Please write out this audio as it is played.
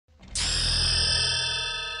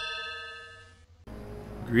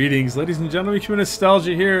Greetings, ladies and gentlemen, Q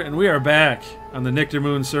Nostalgia here, and we are back on the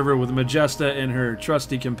Nyctermoon server with Majesta and her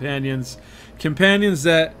trusty companions. Companions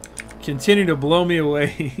that continue to blow me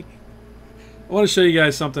away. I want to show you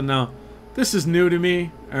guys something now. This is new to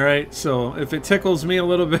me, alright? So if it tickles me a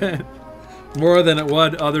little bit more than it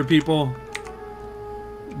would other people,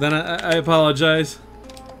 then I apologize.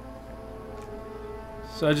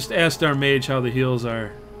 So I just asked our mage how the heals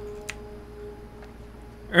are.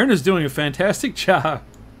 Erna's doing a fantastic job.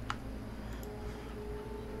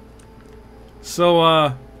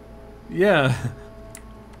 So, yeah.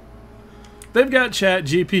 They've got Chat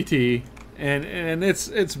GPT, and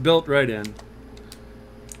it's built right in.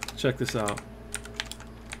 Check this out.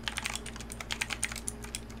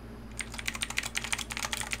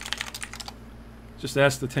 Just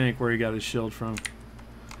ask the tank where he got his shield from.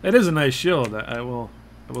 It is a nice shield, I will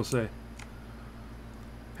say.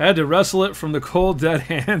 Had to wrestle it from the cold, dead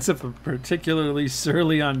hands of a particularly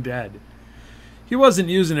surly undead. He wasn't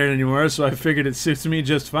using it anymore, so I figured it suits me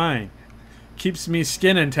just fine. Keeps me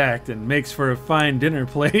skin intact and makes for a fine dinner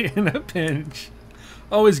plate in a pinch.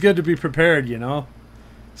 Always good to be prepared, you know?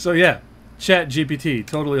 So yeah, Chat GPT,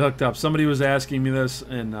 totally hooked up. Somebody was asking me this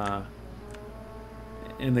in the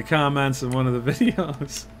comments of one of the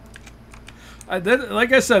videos.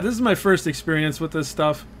 Like I said, this is my first experience with this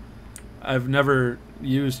stuff. I've never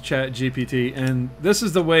used Chat GPT, and this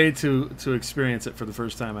is the way to experience it for the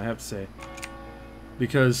first time, I have to say.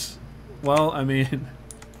 Because, well, I mean,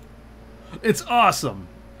 it's awesome.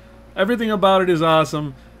 Everything about it is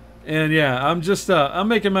awesome. And yeah, I'm just, I'm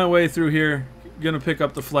making my way through here. Gonna pick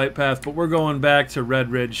up the flight path, but we're going back to Red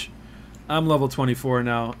Ridge. I'm level 24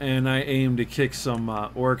 now, and I aim to kick some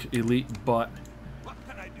orc elite butt. What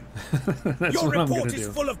can I do? That's Your what I'm gonna report is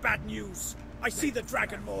do. full of bad news. I see the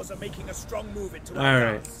Dragon Moors are making a strong move into All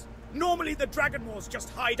Algaz. right. Normally the Dragon Moors just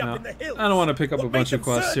hide up in the hills. I don't want to pick up What a bunch made of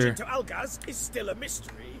them quests surge here. into Algaz is still a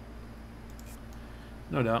mystery.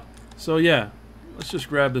 No doubt. So yeah, let's just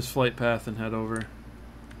grab this flight path and head over.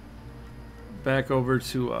 Back over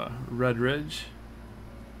to Red Ridge.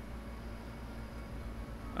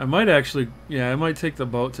 I might actually, yeah, I might take the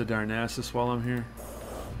boat to Darnassus while I'm here.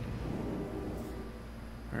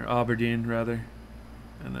 Or Aberdeen, rather.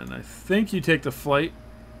 And then I think you take the flight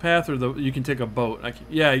path, or you can take a boat.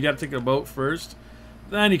 Yeah, you got to take a boat first.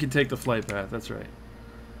 Then you can take the flight path. That's right.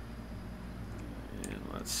 And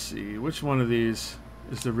let's see, which one of these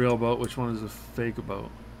is the real boat? Which one is a fake boat?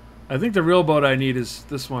 I think the real boat I need is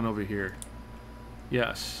this one over here.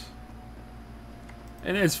 Yes.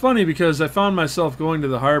 And it's funny because I found myself going to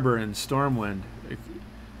the harbor in Stormwind,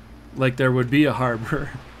 like there would be a harbor.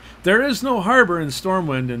 There is no harbor in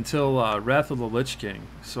Stormwind until Wrath of the Lich King,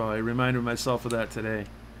 so I reminded myself of that today.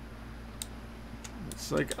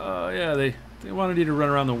 It's like, oh yeah, they wanted you to run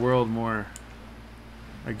around the world more.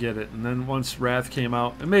 I get it. And then once Wrath came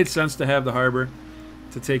out, it made sense to have the harbor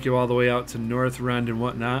to take you all the way out to Northrend and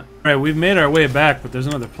whatnot. Alright, we've made our way back, but there's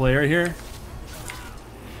another player here.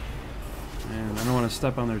 And I don't want to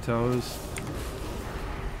step on their toes.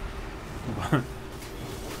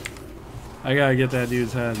 I gotta get that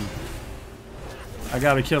dude's head. I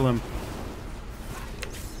gotta kill him.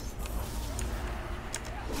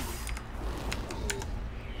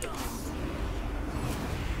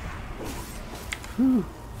 Whew.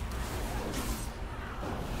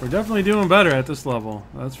 We're definitely doing better at this level,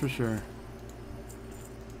 that's for sure.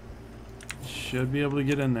 Should be able to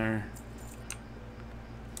get in there.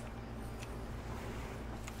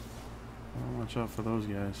 Watch out for those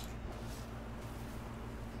guys.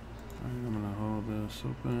 Alright, I'm gonna hold this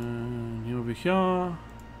open. You over here.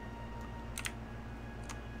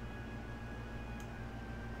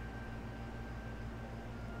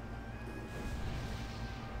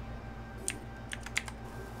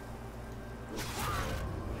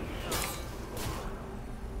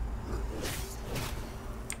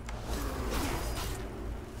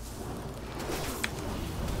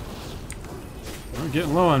 We're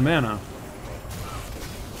getting low on mana.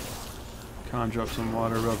 Conjure up some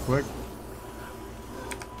water real quick.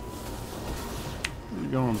 You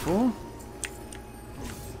going full?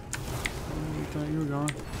 I thought you were going.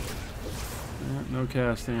 Yeah, no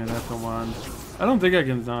casting, I'd have to wand. I don't think I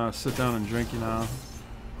can sit down and drink you now.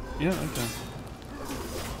 Yeah, okay.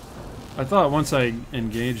 I thought once I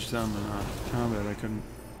engaged them in combat I couldn't.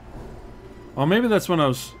 Well, maybe that's when I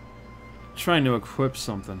was trying to equip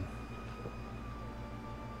something.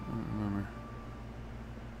 I don't remember.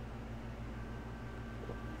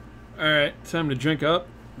 Alright, time to drink up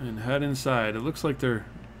and head inside. It looks like they're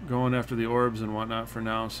going after the orbs and whatnot for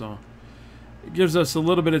now, so it gives us a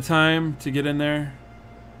little bit of time to get in there.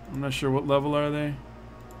 I'm not sure what level are they.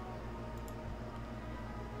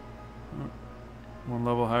 One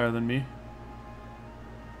level higher than me.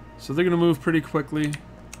 So they're going to move pretty quickly.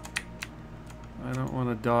 I don't want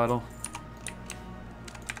to dawdle.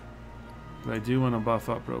 But I do want to buff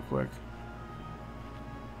up real quick.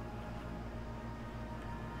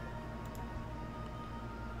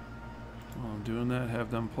 While I'm doing that,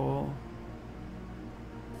 have them pull.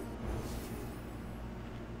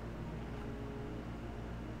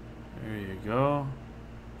 There you go.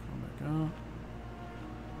 Come back out.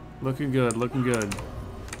 Looking good, looking good.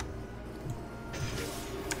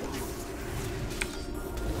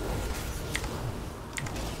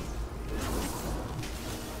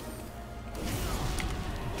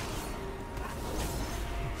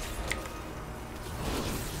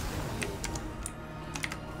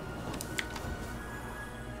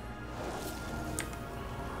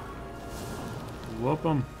 Whoop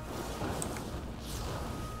 'em.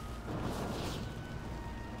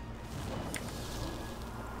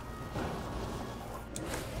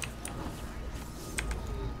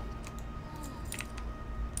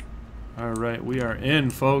 Alright, we are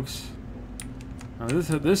in, folks. Now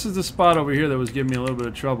this is the spot over here that was giving me a little bit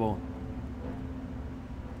of trouble.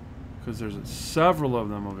 Because there's several of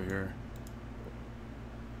them over here.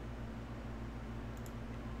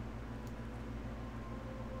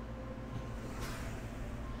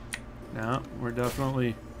 Now, we're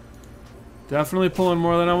definitely pulling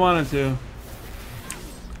more than I wanted to.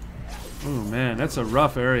 Ooh, man, that's a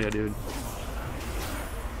rough area, dude.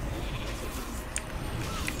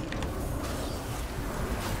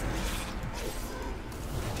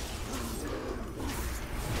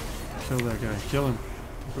 Kill that guy. Kill him.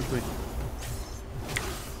 Quickly.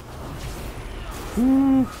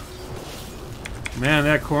 Woo. Man,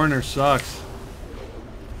 that corner sucks.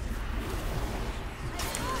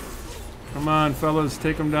 Come on, fellas.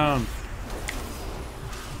 Take him down.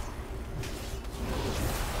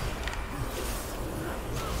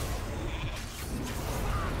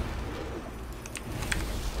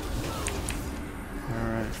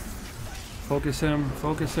 Alright. Focus him.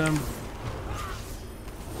 Focus him.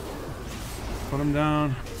 Put him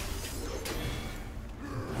down.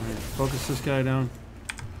 Alright, focus this guy down.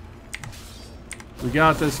 We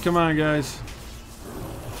got this. Come on, guys.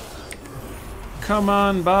 Come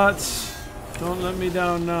on, bots. Don't let me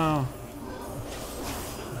down now.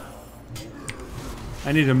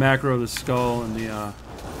 I need to macro the skull and the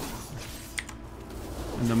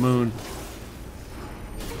moon.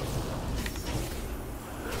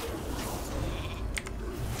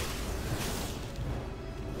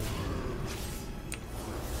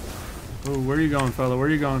 Oh, where are you going, fella? Where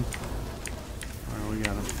are you going? Alright, we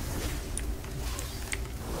got him.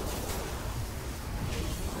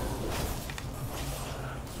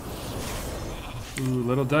 Ooh,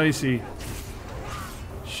 little dicey.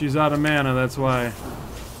 She's out of mana, that's why.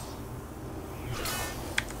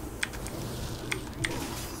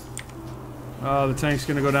 Oh, the tank's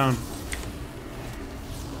gonna go down.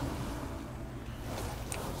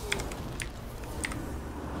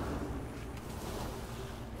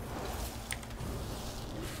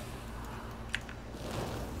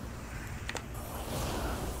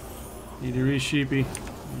 Need to re-sheepy.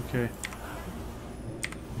 Okay.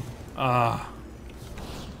 Ah.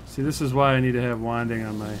 See, this is why I need to have wanding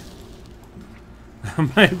on my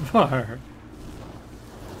on my bar.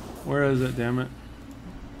 Where is it, damn it?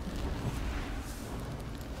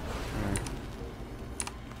 Right.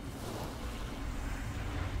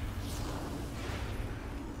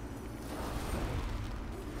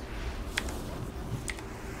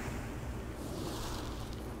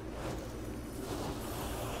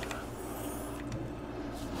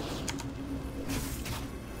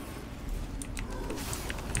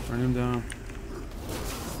 Burn him down.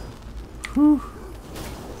 Whew.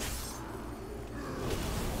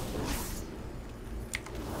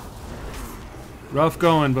 Rough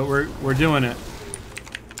going, but we're doing it.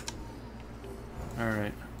 All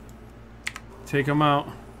right. Take him out.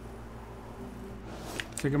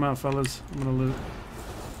 Take him out, fellas. I'm gonna loot.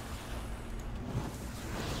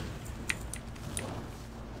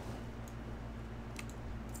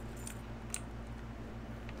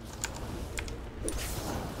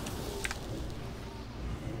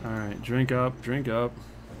 Alright, drink up, drink up.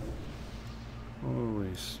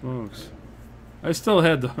 Holy smokes. I still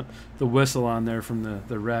had the whistle on there from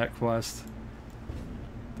the rat quest.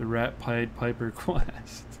 The rat pied piper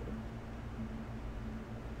quest.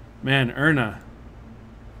 Man, Erna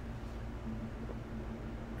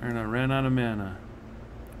ran out of mana.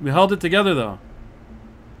 We held it together though.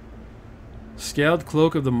 Scaled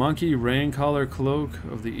cloak of the monkey, rain collar cloak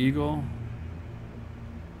of the eagle.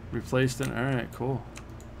 Replaced it. Alright, cool.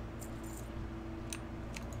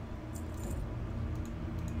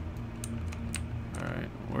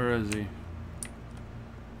 Where is he?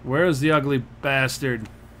 Where is the ugly bastard?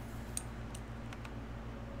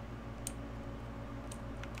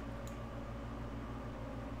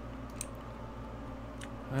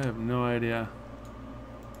 I have no idea.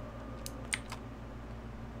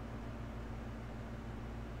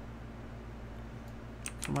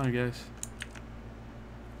 Come on, guys.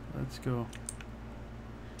 Let's go.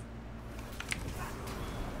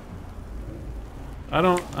 I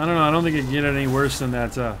don't know. I don't think it can get any worse than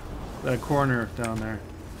that that corner down there.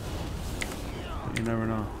 But you never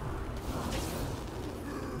know.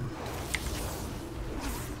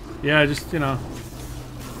 Yeah, just, you know,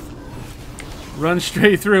 run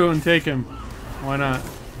straight through and take him. Why not?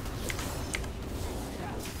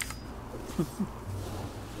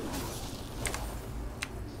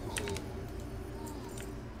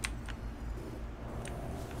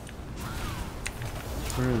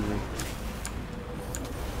 Where is he?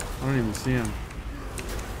 I don't even see him.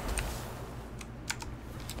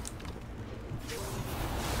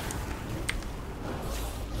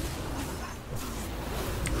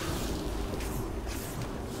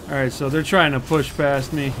 Alright, so they're trying to push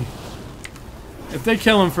past me. If they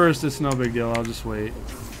kill him first, it's no big deal. I'll just wait.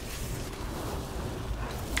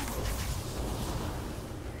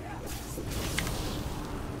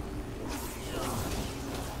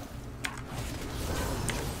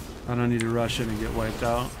 I don't need to rush in and get wiped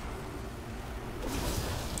out.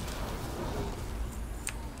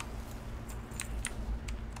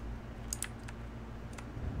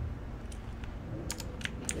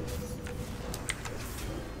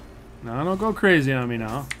 No, don't go crazy on me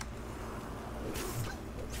now.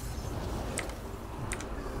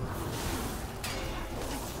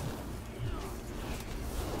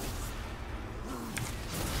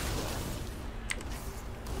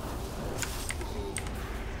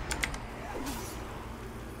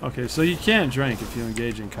 Okay, so you can't drink if you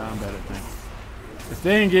engage in combat, I think. If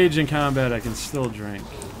they engage in combat, I can still drink.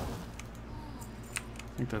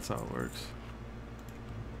 I think that's how it works.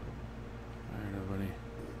 Alright, everybody.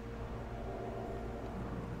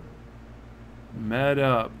 Med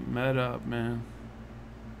up, man.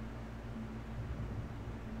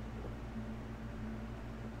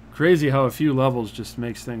 Crazy how a few levels just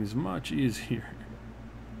makes things much easier.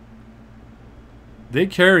 They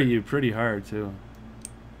carry you pretty hard, too.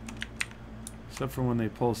 Except for when they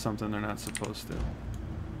pull something they're not supposed to.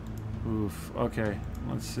 Oof. Okay,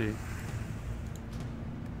 let's see.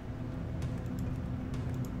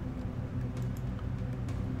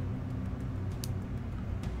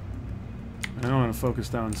 I don't want to focus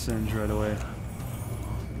down Singe right away.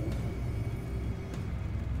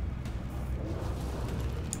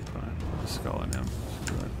 Fine, I'll just skull on him.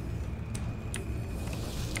 Screw it.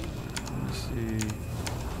 Let me see.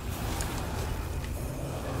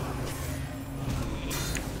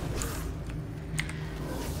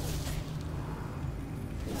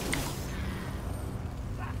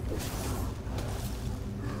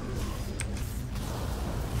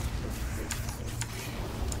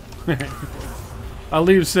 I'll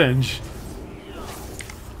leave Singe.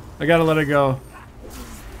 I gotta let it go.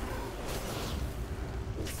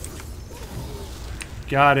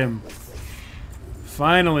 Got him.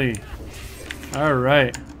 Finally.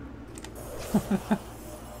 Alright.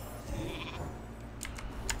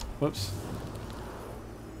 Whoops.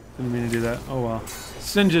 Didn't mean to do that. Oh well.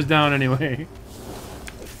 Singe is down anyway.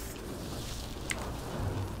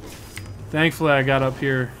 Thankfully I got up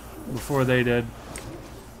here before they did.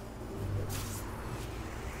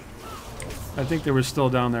 I think they were still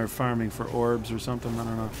down there farming for orbs or something. I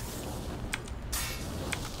don't know.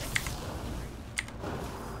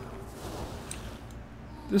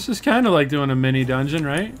 This is kind of like doing a mini dungeon,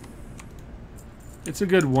 right? It's a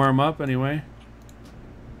good warm-up anyway.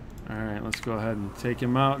 Alright, let's go ahead and take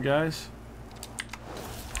him out, guys.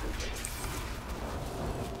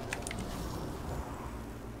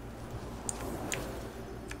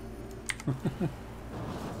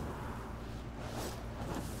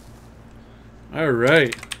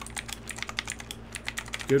 Alright.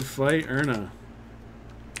 Good fight, Erna.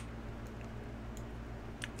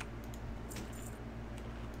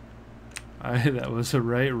 That was a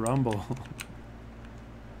right rumble.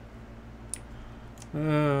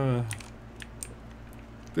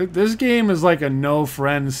 This game is like a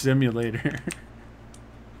no-friend simulator.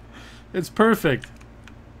 It's perfect.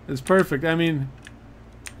 It's perfect. I mean,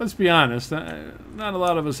 let's be honest. Not a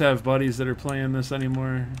lot of us have buddies that are playing this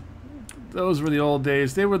anymore. Those were the old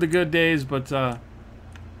days. They were the good days, but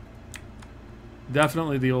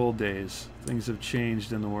definitely the old days. Things have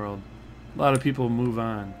changed in the world. A lot of people move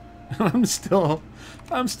on. I'm still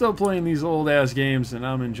playing these old ass games and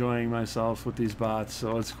I'm enjoying myself with these bots,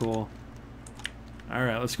 so it's cool.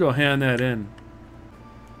 Alright, let's go hand that in.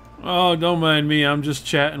 Oh, don't mind me, I'm just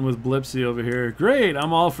chatting with Blipsy over here. Great,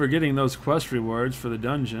 I'm all for getting those quest rewards for the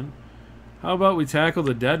dungeon. How about we tackle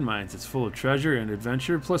the Deadmines? It's full of treasure and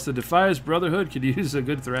adventure, plus the Defias Brotherhood could use a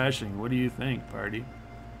good thrashing. What do you think, party?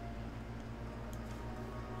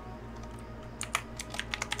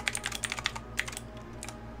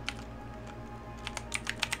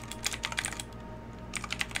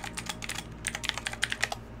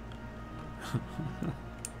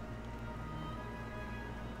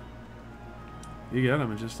 You got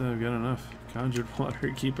him, I just have got enough. Conjured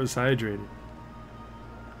water, keep us hydrated.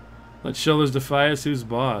 Let's show those Defias who's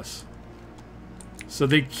boss. So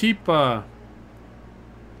they keep,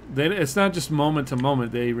 it's not just moment to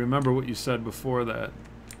moment, they remember what you said before that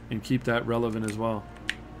and keep that relevant as well.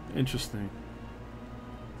 Interesting.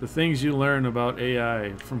 The things you learn about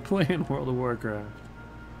AI from playing World of Warcraft.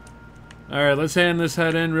 Alright, let's hand this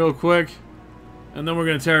head in real quick, and then we're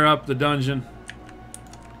going to tear up the dungeon.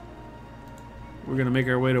 We're gonna make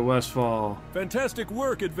our way to Westfall. Fantastic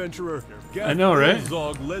work, adventurer. I know, right?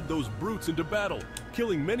 Zog led those brutes into battle,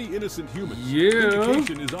 killing many innocent humans. Yeah.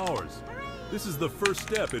 Vindication is ours. This is the first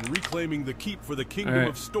step in reclaiming the keep for the kingdom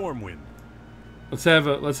of Stormwind. Let's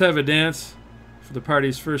have a dance for the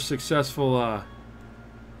party's first successful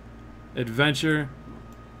adventure.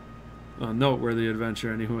 Noteworthy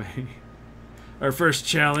adventure, anyway. Our first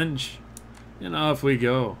challenge, and off we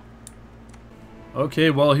go. Okay,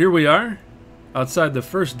 well here we are. Outside the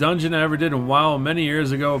first dungeon I ever did in WoW many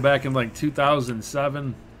years ago, back in like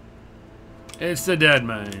 2007. It's the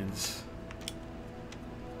Deadmines.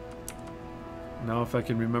 Now if I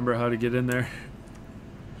can remember how to get in there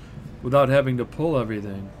without having to pull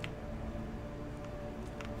everything.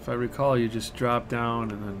 If I recall, you just drop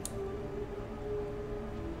down and then...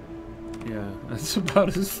 Yeah, that's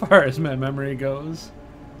about as far as my memory goes.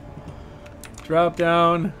 Drop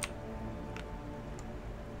down.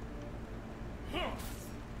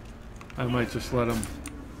 I might just let them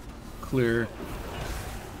clear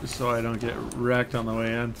just so I don't get wrecked on the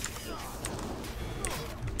way in.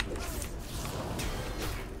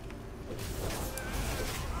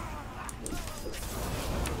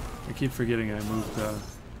 I keep forgetting I moved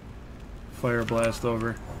Fire Blast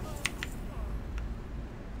over.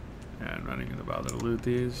 Yeah, I'm not even gonna bother to loot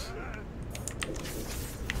these.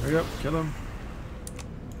 Hurry up, kill them.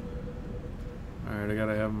 Alright, I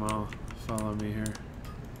gotta have them all follow me here.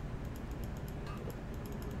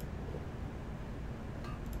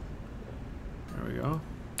 There we go.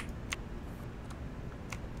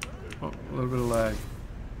 Oh, a little bit of lag.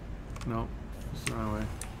 Nope, it's the wrong way.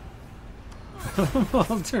 I'm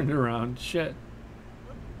all turned around. Shit.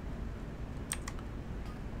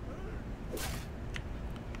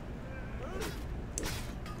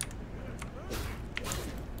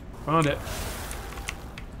 Found it.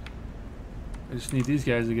 I just need these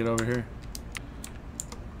guys to get over here.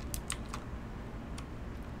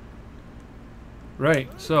 Right,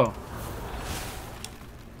 so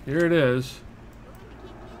here it is.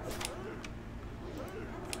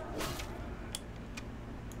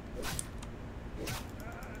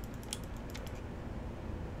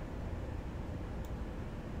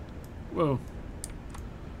 Whoa.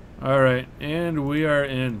 Alright, and we are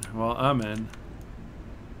in. Well, I'm in.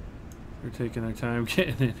 We're taking our time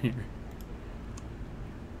getting in here.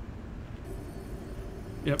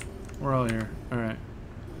 Yep, we're all here. Alright.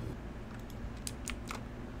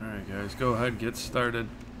 Alright guys, go ahead, get started.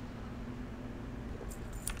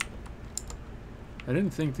 I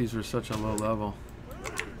didn't think these were such a low level.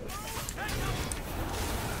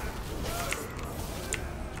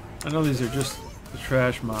 I know these are just the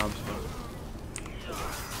trash mobs, but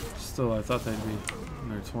still I thought they'd be in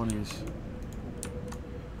their 20s.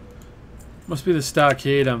 Must be the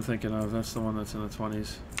stockade I'm thinking of. That's the one that's in the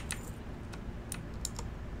 20s.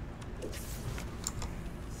 I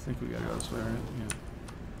think we gotta go this way, right? Yeah.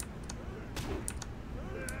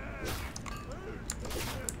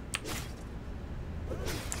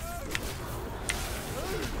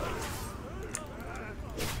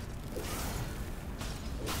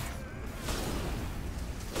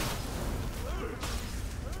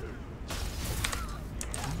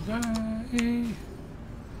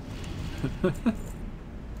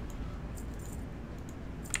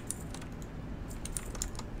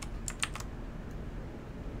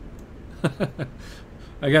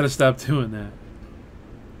 I gotta stop doing that.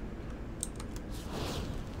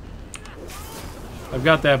 I've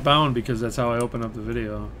got that bound because that's how I open up the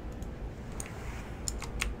video.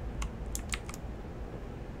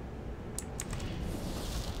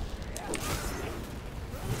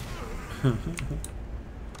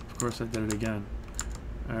 Of course I did it again.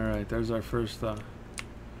 Alright, there's our first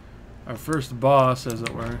boss, as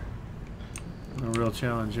it were. A real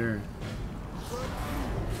challenge here.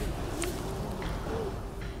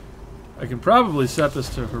 I can probably set this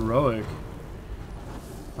to heroic.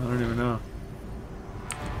 I don't even know.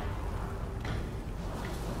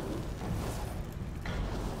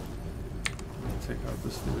 Take out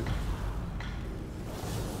this dude.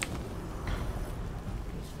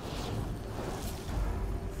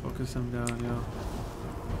 Focus him down, yeah.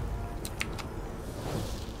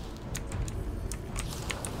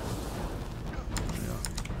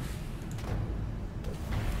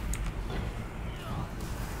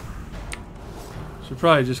 Should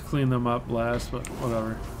probably just clean them up last, but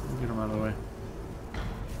whatever. We'll get them out of the way.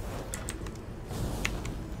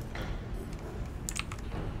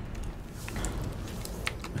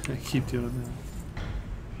 I keep doing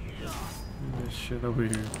that. Move this shit over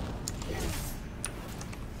here.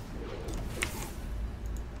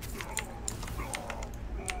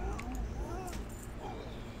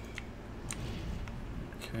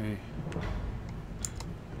 Okay.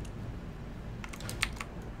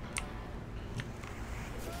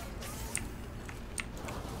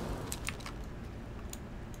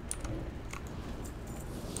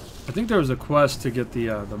 I think there was a quest to get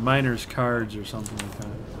the miner's cards or something like that.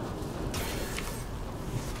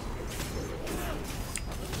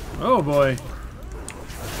 Oh boy!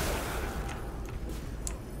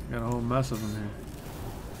 Got a whole mess of them here.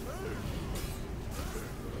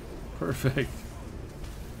 Perfect.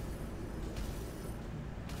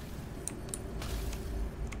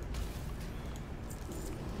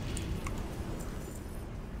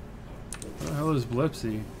 What the hell is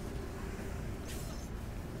Blipsy?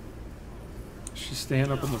 She's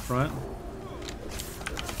staying up in the front.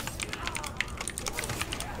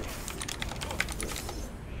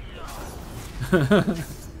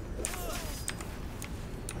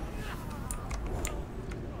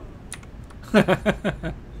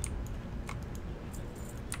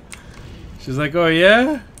 She's like, oh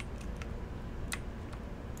yeah?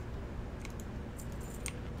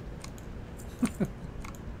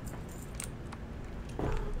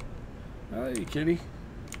 Hey kitty,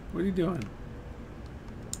 what are you doing?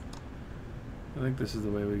 I think this is the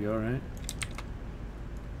way we go, right?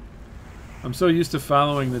 I'm so used to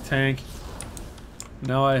following the tank.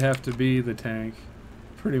 Now I have to be the tank,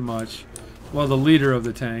 pretty much. Well, the leader of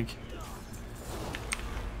the tank.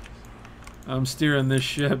 I'm steering this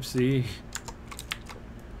ship, see?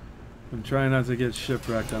 I'm trying not to get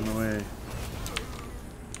shipwrecked on the way.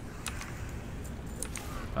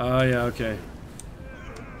 Oh, yeah, okay.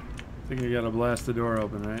 I think I gotta blast the door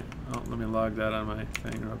open, right? Oh, let me log that on my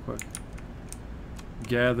thing real quick.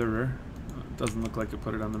 Gatherer. Doesn't look like it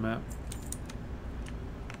put it on the map.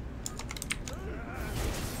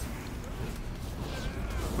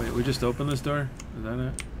 Wait, we just opened this door? Is that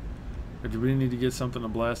it? Or do we need to get something to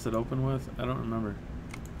blast it open with? I don't remember.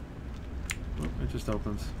 Oh, it just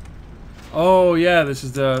opens. Oh yeah, this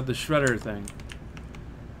is the shredder thing.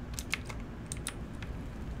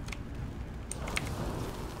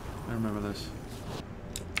 I remember this.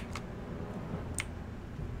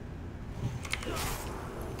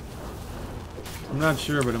 I'm not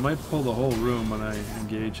sure, but it might pull the whole room when I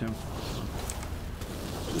engage him.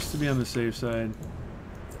 Just to be on the safe side.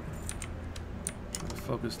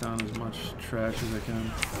 Focus down as much trash as I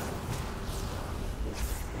can.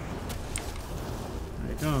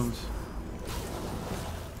 There he comes.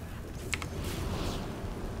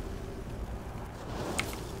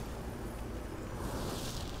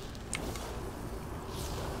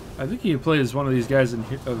 I think he plays one of these guys in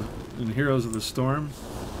Heroes of the Storm.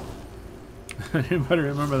 Anybody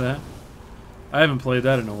remember that? I haven't played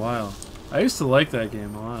that in a while. I used to like that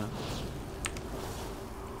game a lot.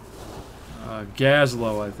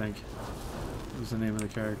 Gazlowe, I think, was the name of the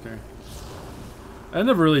character. I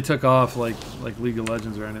never really took off like League of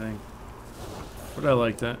Legends or anything, but I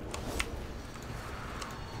liked that.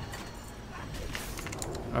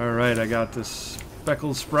 All right, I got this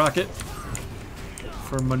Speckled Sprocket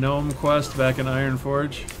for my Gnome quest back in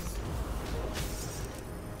Ironforge.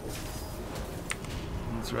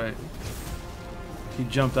 That's right. He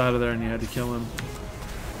jumped out of there and you had to kill him.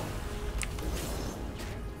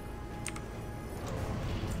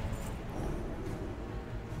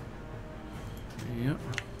 Yep.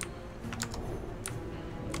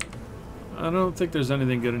 I don't think there's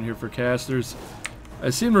anything good in here for casters.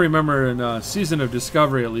 I seem to remember in Season of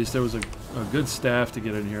Discovery, at least, there was a good staff to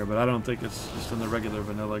get in here, but I don't think it's just in the regular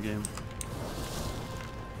vanilla game.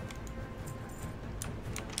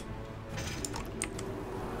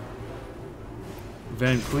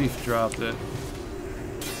 Van Cleef dropped it.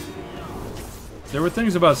 There were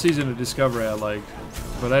things about Season of Discovery I liked,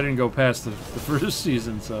 but I didn't go past the first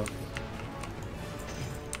season, so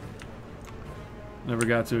never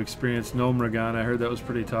got to experience Gnomragon. I heard that was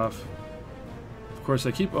pretty tough. Of course,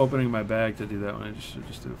 I keep opening my bag to do that one. I should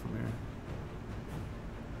just do it from here.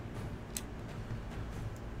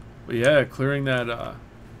 But yeah, clearing that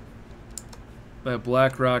that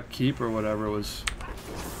Black Rock Keep or whatever was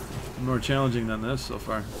more challenging than this so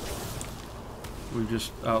far. We've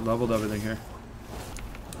just out-leveled everything here.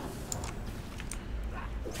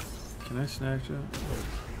 Can I snatch it?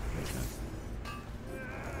 Okay.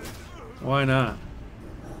 Why not?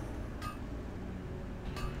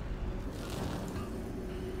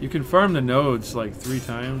 You can farm the nodes like 3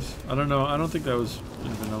 times. I don't know. I don't think that was in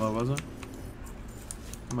vanilla, was it?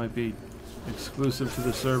 It might be exclusive to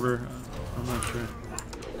the server. I'm not sure.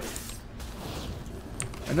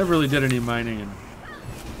 I never really did any mining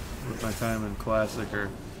with my time in Classic or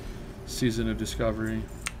Season of Discovery.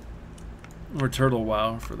 Or Turtle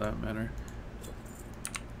WoW, for that matter.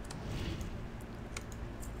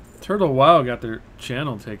 Turtle WoW got their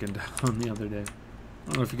channel taken down the other day. I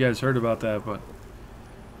don't know if you guys heard about that, but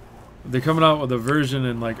they're coming out with a version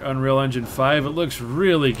in like Unreal Engine 5. It looks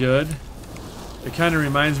really good. It kind of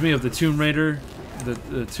reminds me of the Tomb Raider,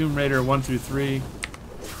 the Tomb Raider 1 through 3.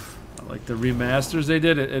 Like the remasters they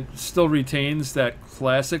did. It still retains that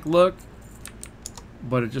classic look,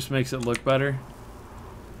 but it just makes it look better.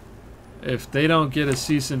 If they don't get a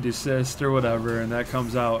cease and desist or whatever and that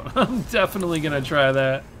comes out, I'm definitely going to try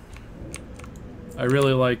that. I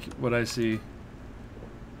really like what I see.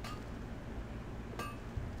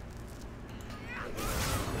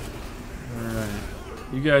 Alright.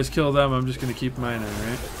 You guys kill them, I'm just going to keep mining,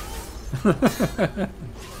 right?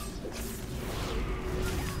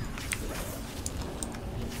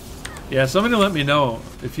 Yeah, somebody let me know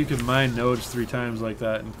if you could mine nodes 3 times like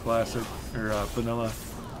that in Classic or Vanilla.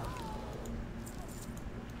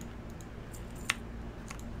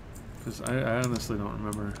 Because I honestly don't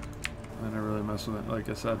remember. I never really messed with it, like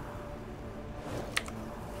I said.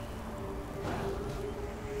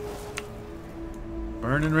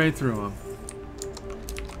 Burning right through them.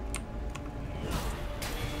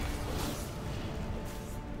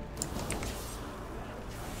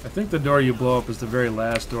 I think the door you blow up is the very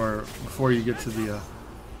last door before you get to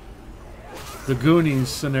the Goonies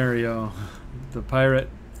scenario. The pirate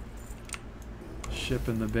ship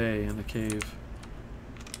in the bay in the cave.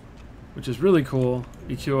 Which is really cool.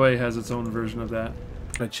 EQA has its own version of that.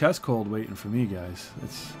 A chest cold waiting for me, guys.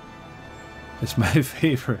 It's my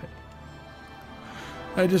favorite.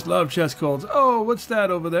 I just love chest colds. Oh, what's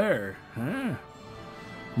that over there? Huh?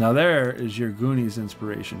 Now there is your Goonies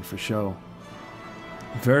inspiration for show.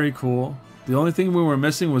 Very cool. The only thing we were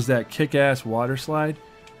missing was that kick-ass water slide.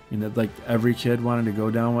 You know, like every kid wanted to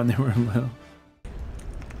go down when they were little.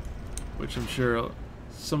 Which I'm sure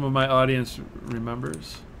some of my audience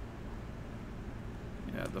remembers.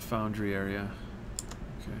 Yeah, the foundry area.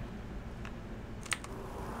 Okay.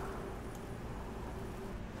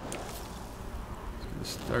 It's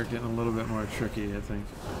gonna start getting a little bit more tricky, I think.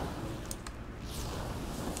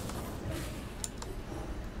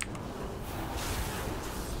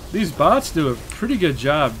 These bots do a pretty good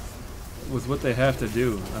job with what they have to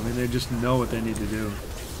do. I mean, they just know what they need to do.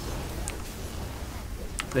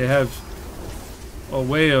 They have a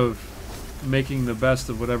way of making the best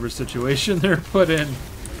of whatever situation they're put in.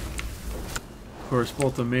 Of course,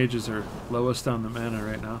 both the mages are lowest on the mana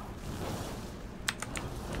right now.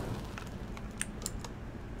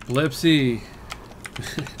 Blipsy.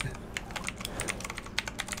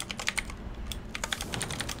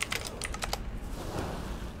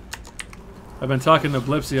 I've been talking to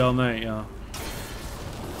Blipsy all night, y'all.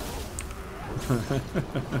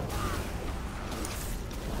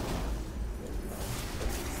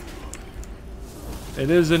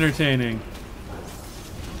 It is entertaining.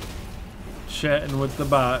 Chatting with the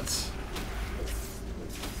bots.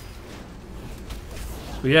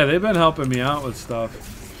 But yeah, they've been helping me out with stuff.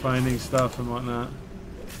 Finding stuff and whatnot.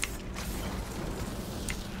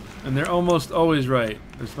 And they're almost always right.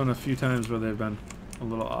 There's been a few times where they've been a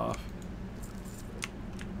little off.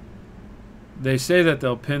 They say that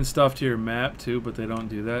they'll pin stuff to your map too, but they don't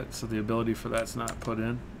do that, so the ability for that's not put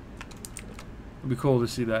in. It'd be cool to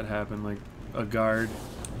see that happen, like a guard.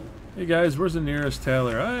 Hey guys, where's the nearest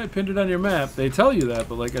tailor? I pinned it on your map. They tell you that,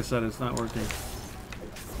 but like I said, it's not working.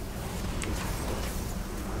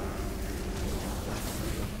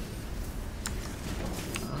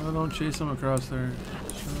 Oh, don't chase them across there.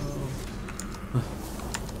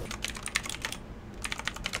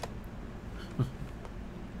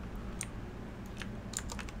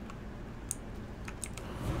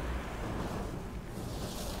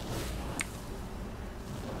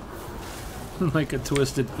 Like a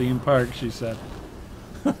twisted theme park, she said.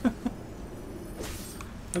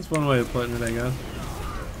 That's one way of putting it, I guess.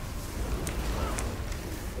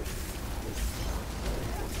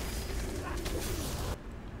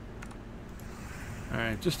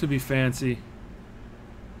 Alright, just to be fancy.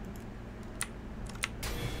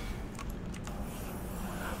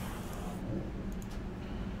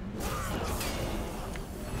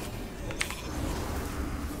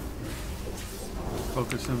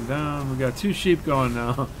 Focus him down. We got 2 sheep going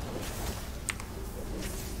now.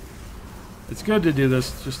 It's good to do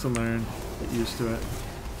this just to learn, get used to it.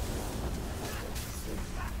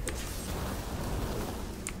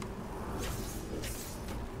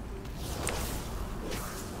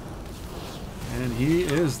 And he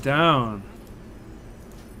is down.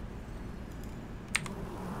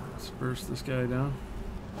 Disperse this guy down.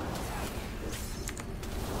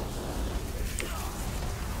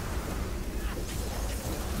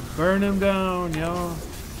 Burn him down, y'all.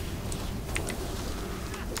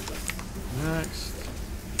 Next.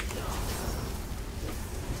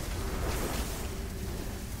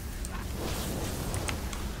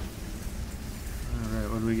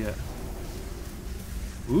 Alright, what do we get?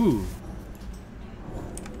 Ooh.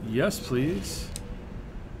 Yes, please.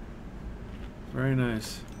 Very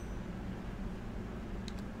nice.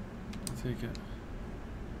 I'll take it.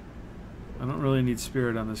 I don't really need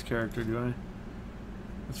spirit on this character, do I?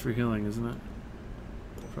 That's for healing, isn't it?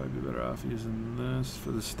 Probably be better off using this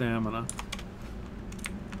for the stamina.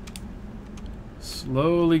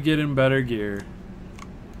 Slowly getting better gear.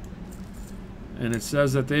 And it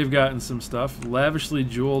says that they've gotten some stuff. Lavishly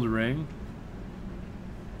jeweled ring.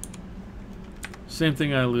 Same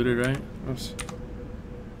thing I looted, right? Oops.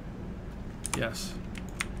 Yes.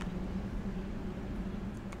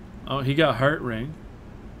 Oh, he got heart ring.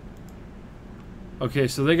 Okay,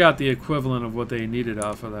 so they got the equivalent of what they needed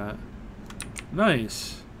off of that.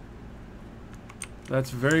 Nice.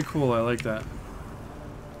 That's very cool. I like that.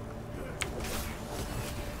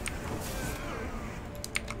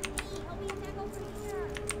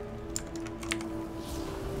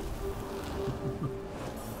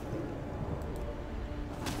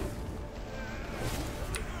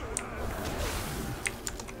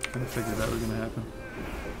 Kind of figured that was going to happen.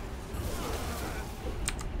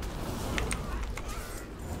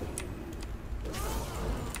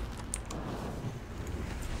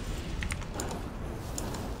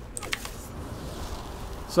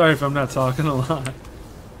 Sorry if I'm not talking a lot.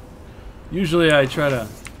 Usually I try to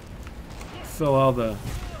fill all the,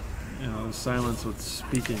 the silence with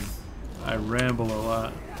speaking. I ramble a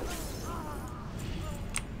lot.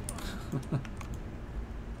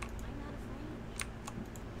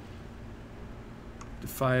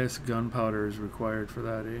 Defias gunpowder is required for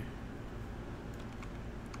that, eh?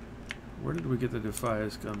 Where did we get the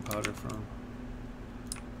Defias gunpowder from?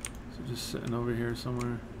 Is it just sitting over here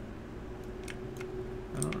somewhere?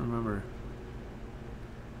 I don't remember.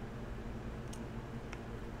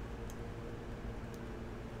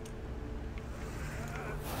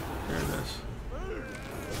 There it is.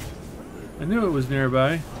 I knew it was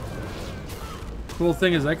nearby. Cool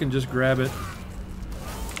thing is I can just grab it.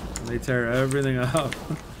 And they tear everything up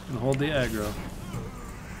and hold the aggro.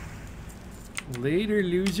 Later,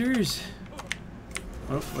 losers.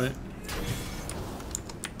 Oh, wait.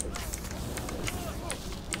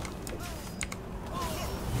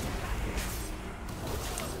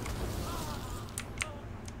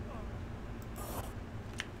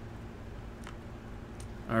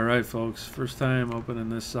 Alright folks, first time opening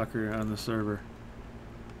this sucker on the server.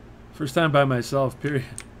 First time by myself, period.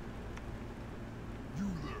 You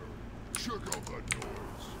there, check out that noise.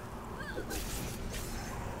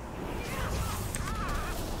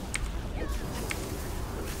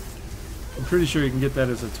 I'm pretty sure you can get that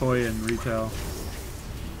as a toy in retail.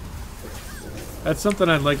 That's something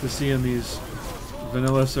I'd like to see in these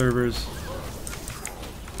vanilla servers.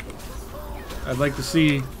 I'd like to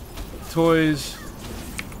see toys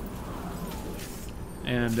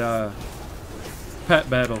and pet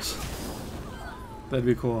battles. That'd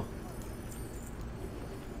be cool.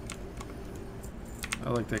 I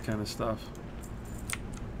like that kind of stuff.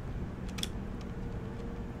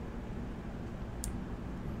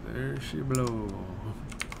 There she blow.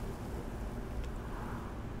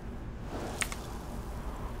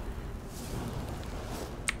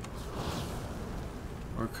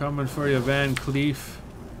 We're coming for you, Van Cleef.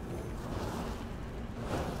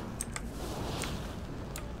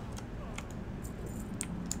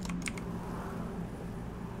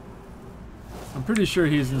 I'm pretty sure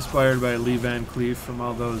he's inspired by Lee Van Cleef from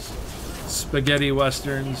all those spaghetti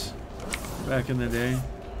westerns back in the day.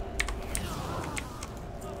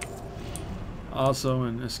 Also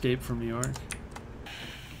in Escape from New York.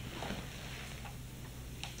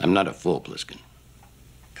 I'm not a fool, Pliskin.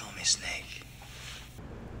 Call me Snake.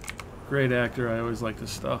 Great actor. I always liked his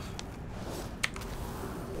stuff.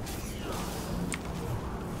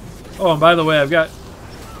 Oh, and by the way, I've got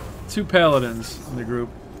 2 paladins in the group.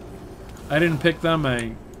 I didn't pick them.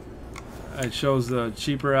 I chose the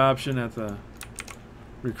cheaper option at the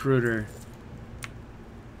recruiter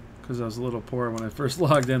because I was a little poor when I first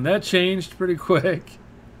logged in. That changed pretty quick.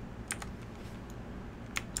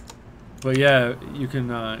 But yeah, you can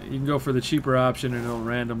go for the cheaper option and it'll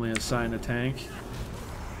randomly assign a tank,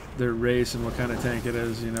 their race and what kind of tank it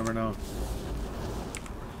is. You never know.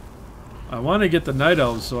 I want to get the Night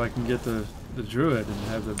Elves so I can get the Druid and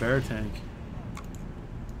have the bear tank.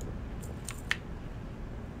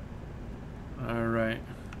 Alright.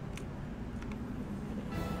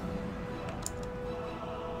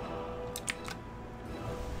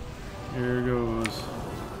 Here goes.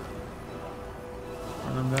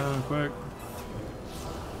 Run them down quick.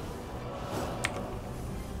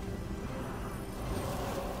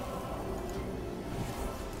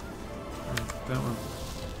 That one.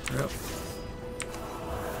 Yep.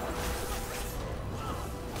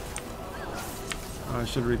 Oh, I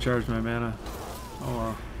should recharge my mana. Oh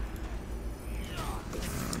well. I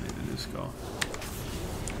don't need to just go.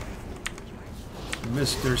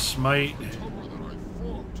 Mr. Smite. Tougher than I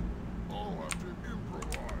thought. I'll have to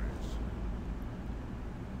improvise.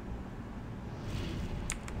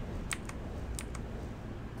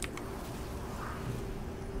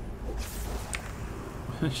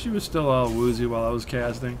 She was still all woozy while I was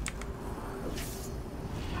casting.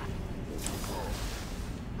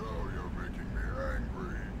 Now you're making me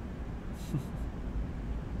angry.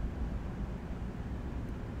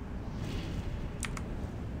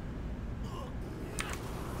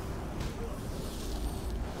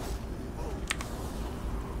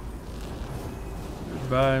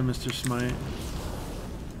 Goodbye, Mr. Smite.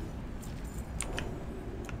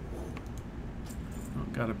 Oh,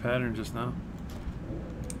 got a pattern just now.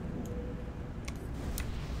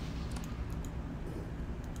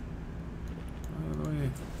 Out of the way.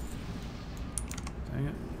 Dang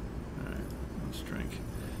it. Alright, let's drink.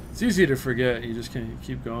 It's easy to forget. You just can't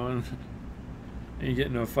keep going. And you get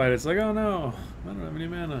into a fight, it's like, oh no, I don't have any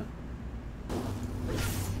mana.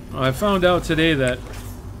 Well, I found out today that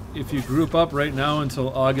if you group up right now until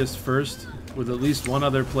August 1st with at least one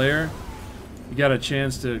other player, you got a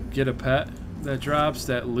chance to get a pet that drops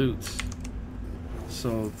that loot.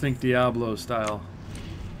 So think Diablo style.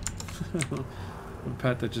 A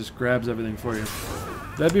pet that just grabs everything for you.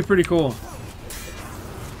 That'd be pretty cool.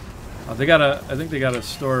 I think they got a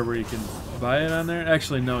store where you can buy it on there.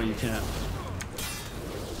 Actually, no, you can't.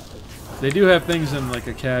 They do have things in like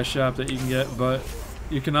a cash shop that you can get, but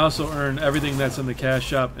you can also earn everything that's in the cash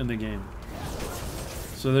shop in the game.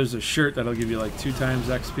 So there's a shirt that'll give you like 2 times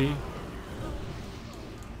XP.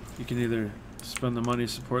 You can either spend the money,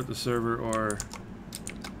 support the server, or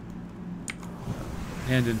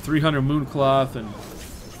hand in 300 mooncloth and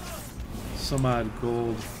some odd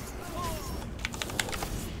gold.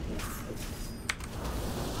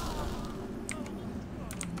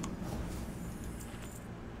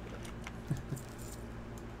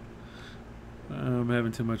 I'm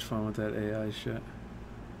having too much fun with that AI shit.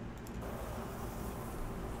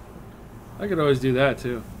 I could always do that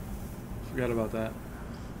too. Forgot about that.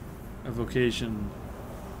 A vocation.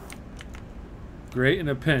 Great in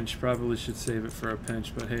a pinch. Probably should save it for a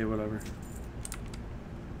pinch, but hey, whatever.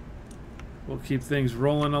 We'll keep things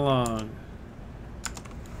rolling along.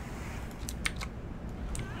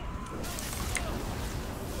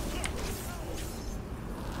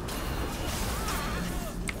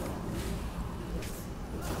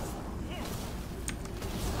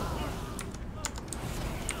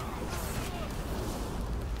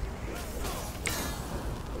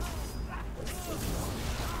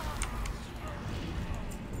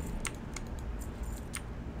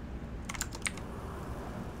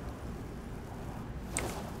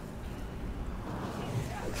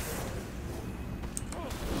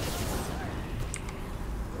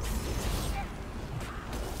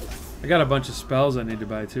 I got a bunch of spells I need to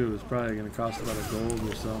buy too. It's probably going to cost about a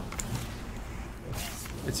gold or so.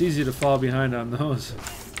 It's easy to fall behind on those,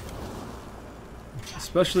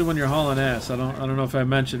 especially when you're hauling ass. I don't know if I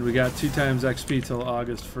mentioned we got 2 times XP till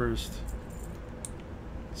August 1st.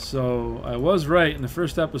 So I was right in the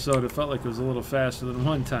first episode. It felt like it was a little faster than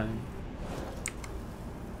 1 time.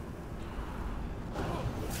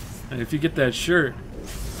 And if you get that shirt,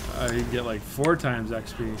 you get like 4 times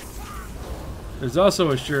XP. There's also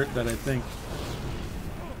a shirt that I think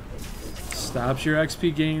stops your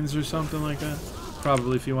XP gains or something like that.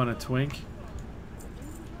 Probably if you want to twink.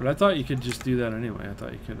 But I thought you could just do that anyway. I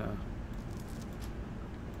thought you could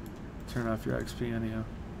turn off your XP anyhow.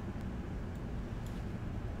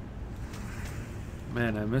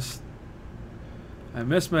 Man, I miss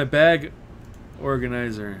my bag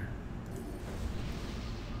organizer.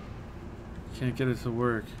 Can't get it to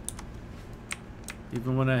work.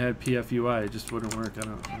 Even when I had PFUI, it just wouldn't work. I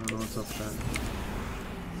don't know what's up with that.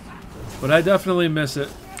 But I definitely miss it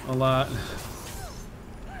a lot.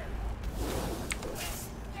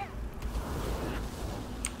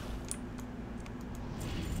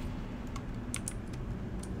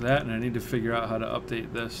 That, and I need to figure out how to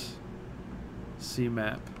update this C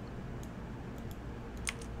map.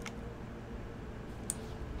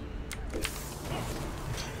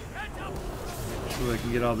 So I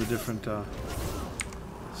can get all the different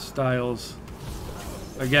styles.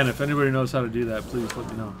 Again, if anybody knows how to do that, please let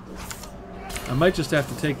me know. I might just have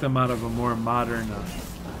to take them out of a more modern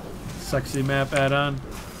sexy map add-on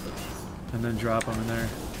and then drop them in there.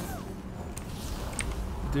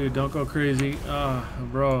 Dude, don't go crazy. Oh,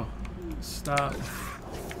 bro. Stop.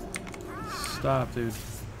 Stop, dude.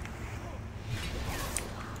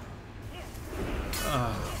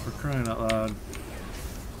 Oh, for crying out loud.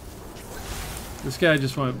 This guy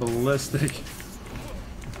just went ballistic.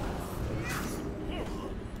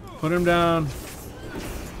 Put him down.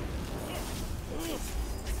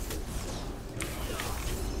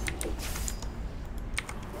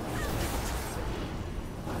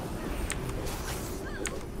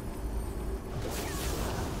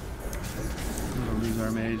 I'm gonna lose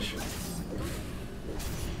our mage.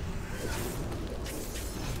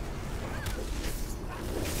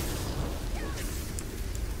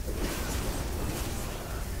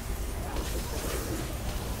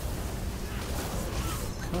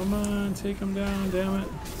 Come on, take him down, damn it.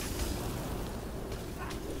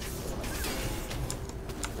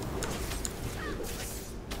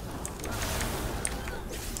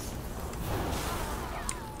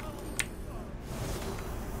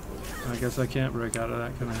 I guess I can't break out of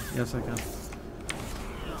that, can I? Yes, I can. I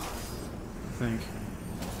think.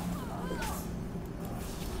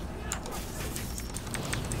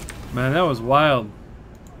 Man, that was wild.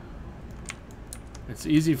 It's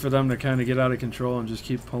easy for them to kind of get out of control and just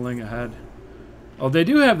keep pulling ahead. Oh, they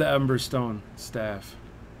do have the Emberstone staff.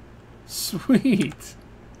 Sweet.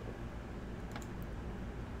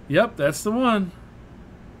 Yep, that's the one.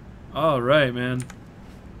 All right, man.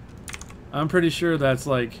 I'm pretty sure that's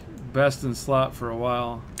like best in slot for a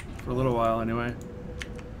while. For a little while, anyway.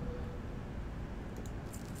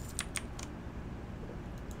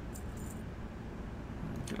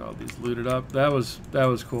 Get all these looted up. That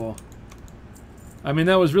was cool. I mean,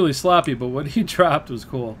 that was really sloppy, but what he dropped was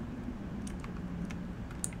cool.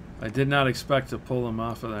 I did not expect to pull him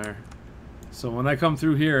off of there. So when I come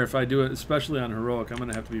through here, if I do it, especially on Heroic, I'm going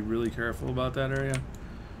to have to be really careful about that area.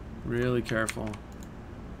 Really careful.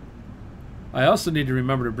 I also need to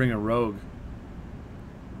remember to bring a rogue.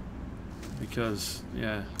 Because,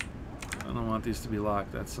 yeah, I don't want these to be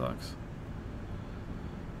locked. That sucks.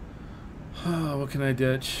 Oh, what can I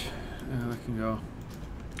ditch? Yeah, that can go.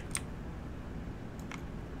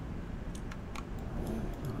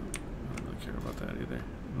 About that either.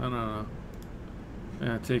 No.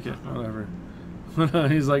 Yeah, take it. Whatever.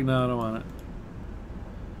 He's like, no, I don't want it.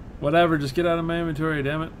 Whatever, just get out of my inventory,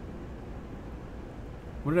 damn it.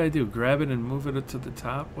 What did I do? Grab it and move it to the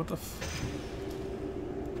top? What the f...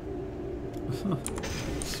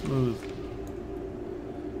 Smooth.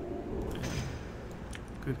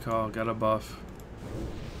 Good call, got a buff.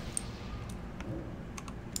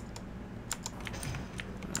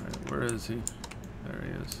 Alright, where is he? There he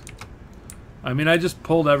is. I mean, I just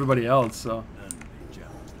pulled everybody else, so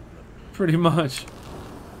pretty much.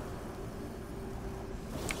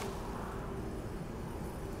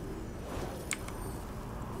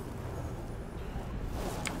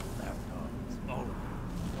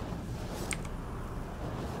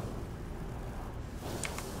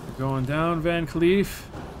 We're going down, Van Cleef.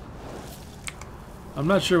 I'm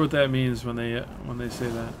not sure what that means when they say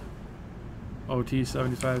that. OT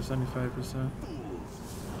 75%.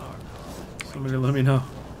 Somebody let me know.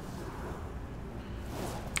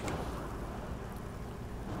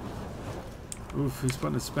 Oof, who's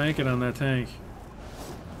putting a spanking on that tank?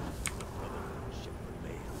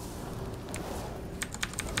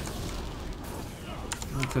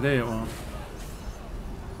 Not today it won't.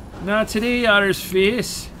 Not today, Otter's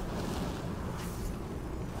face.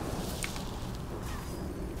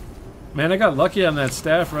 Man, I got lucky on that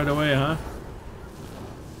staff right away, huh?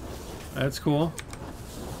 That's cool.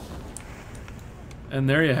 And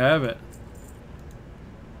there you have it.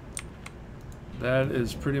 that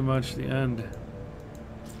is pretty much the end.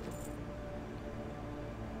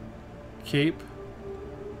 Cape.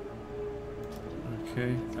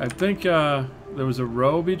 Okay. I think there was a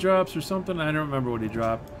robe he drops or something. I don't remember what he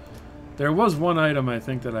dropped. There was one item I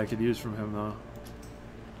think that I could use from him though.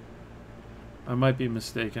 I might be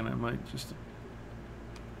mistaken. I might just...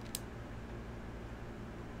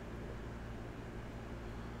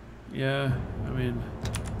 Yeah, I mean...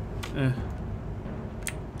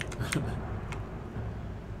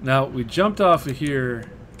 Now, we jumped off of here.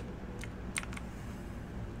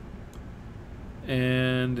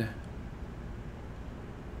 And...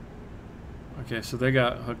 Okay, so they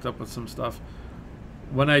got hooked up with some stuff.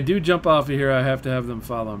 When I do jump off of here, I have to have them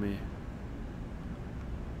follow me.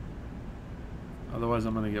 Otherwise,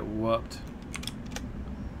 I'm going to get whooped.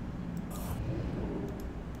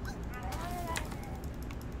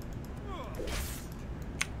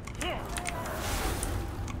 I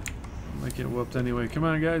might get whooped anyway. Come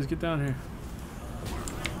on, guys, get down here.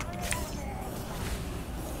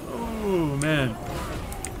 Oh, man.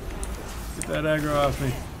 Get that aggro off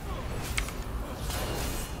me.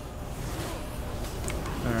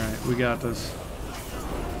 Alright, we got this.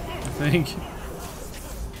 I think.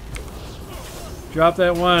 Drop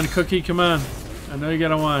that wand, Cookie, come on. I know you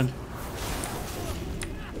got a wand.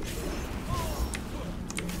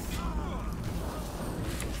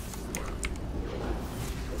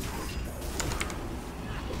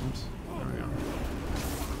 Oops, there we go.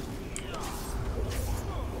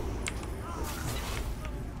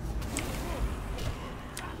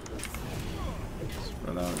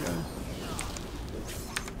 Spread out, guys.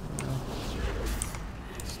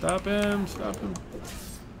 Stop him, stop him.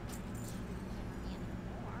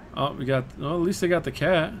 Oh, we got... Well, at least they got the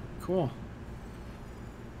cat. Cool.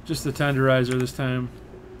 Just the tenderizer this time.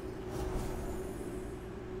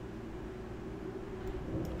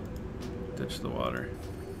 Ditch the water.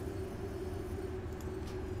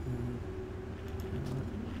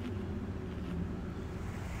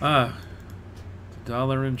 Ah. The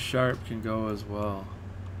dollar and sharp can go as well.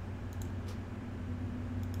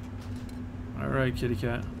 Alright, kitty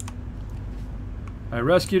cat. I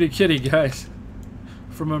rescued a kitty, guys.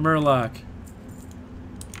 From a murloc.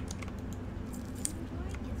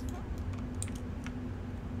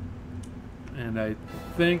 And I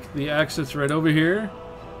think the exit's right over here.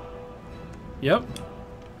 Yep.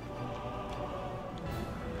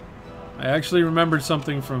 I actually remembered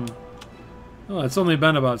something from... Oh, it's only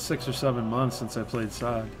been about 6 or 7 months since I played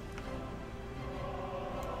SOG.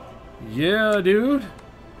 Yeah, dude.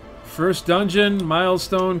 First dungeon,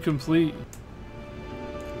 milestone complete.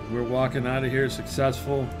 We're walking out of here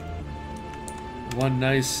successful. One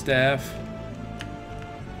nice staff.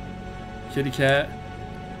 Kitty cat.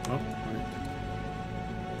 Oh, wait.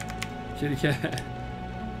 Kitty cat.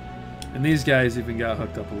 And these guys even got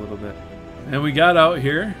hooked up a little bit. And we got out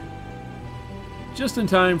here just in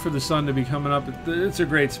time for the sun to be coming up. It's a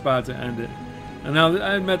great spot to end it. And now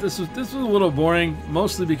I admit this was a little boring,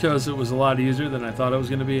 mostly because it was a lot easier than I thought it was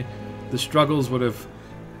going to be. The struggles would have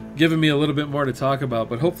given me a little bit more to talk about,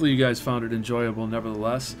 but hopefully you guys found it enjoyable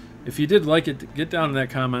nevertheless. If you did like it, get down in that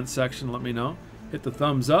comment section, let me know. Hit the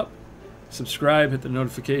thumbs up, subscribe, hit the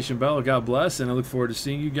notification bell. God bless, and I look forward to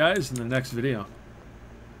seeing you guys in the next video.